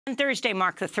On Thursday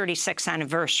marked the 36th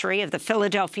anniversary of the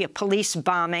Philadelphia police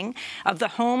bombing of the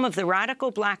home of the radical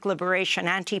Black liberation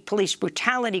anti-police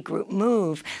brutality group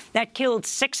MOVE that killed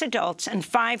 6 adults and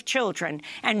 5 children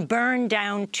and burned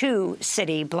down 2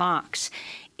 city blocks.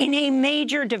 In a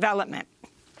major development,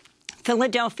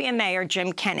 Philadelphia Mayor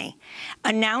Jim Kenney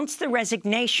announced the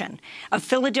resignation of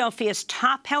Philadelphia's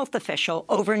top health official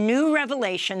over new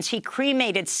revelations he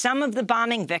cremated some of the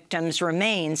bombing victims'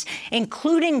 remains,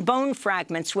 including bone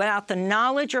fragments, without the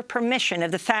knowledge or permission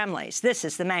of the families. This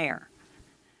is the mayor.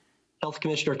 Health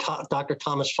Commissioner Dr.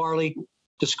 Thomas Farley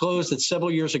disclosed that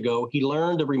several years ago he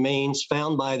learned of remains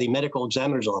found by the medical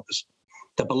examiner's office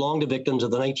that belonged to victims of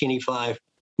the 1985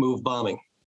 MOVE bombing.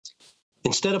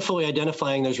 Instead of fully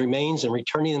identifying those remains and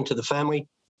returning them to the family,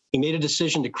 he made a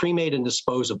decision to cremate and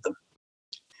dispose of them.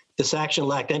 This action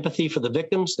lacked empathy for the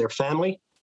victims, their family,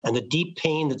 and the deep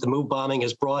pain that the MOVE bombing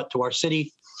has brought to our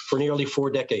city for nearly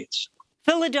 4 decades.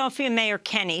 Philadelphia Mayor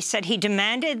Kenney said he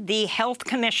demanded the health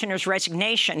commissioner's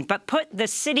resignation, but put the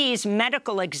city's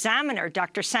medical examiner,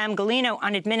 Dr. Sam Galino,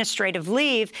 on administrative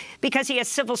leave because he has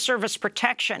civil service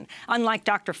protection, unlike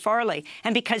Dr. Farley,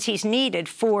 and because he's needed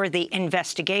for the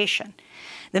investigation.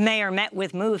 The mayor met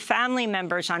with MOVE family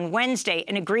members on Wednesday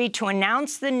and agreed to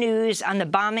announce the news on the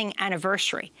bombing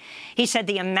anniversary. He said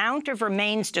the amount of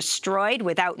remains destroyed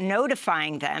without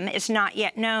notifying them is not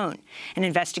yet known. An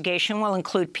investigation will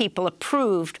include people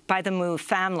approved by the MOVE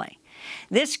family.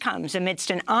 This comes amidst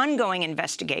an ongoing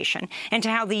investigation into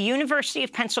how the University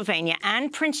of Pennsylvania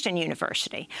and Princeton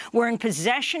University were in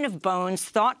possession of bones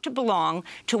thought to belong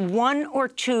to 1 or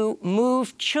 2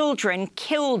 MOVE children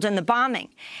killed in the bombing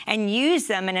and used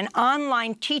them in an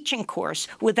online teaching course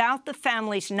without the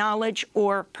family's knowledge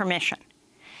or permission.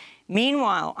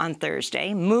 Meanwhile, on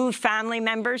Thursday, MOVE family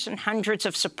members and hundreds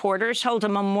of supporters held a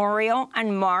memorial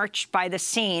and marched by the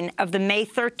scene of the May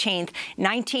 13,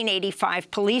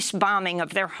 1985 police bombing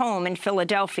of their home in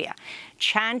Philadelphia,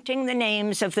 chanting the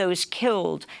names of those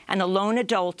killed and the lone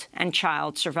adult and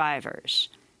child survivors.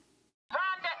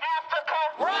 Run to Africa!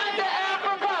 Run to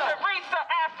Africa! Teresa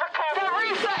Africa!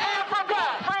 Teresa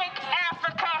Africa! Frank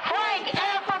Africa! Frank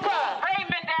Africa!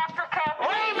 Raymond Africa!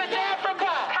 Raymond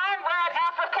Africa! Conrad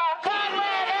Africa!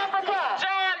 Conrad Africa!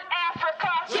 John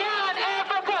Africa! John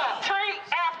Africa! Tree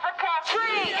Africa!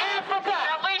 Tree Africa!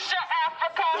 Alicia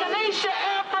Africa! Alicia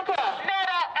Africa!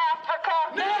 Netta Africa!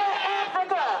 Netta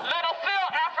Africa! Little Phil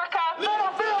Africa!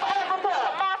 Little Phil Africa!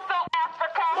 Tomaso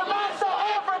Africa! Tomaso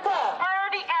Africa!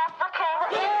 Birdie Africa!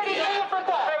 Birdie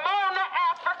Africa! Ramona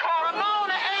Africa!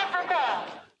 Ramona Africa!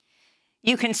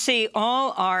 You can see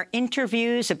all our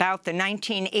interviews about the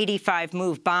 1985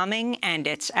 MOVE bombing and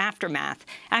its aftermath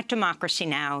at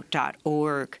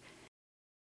democracynow.org.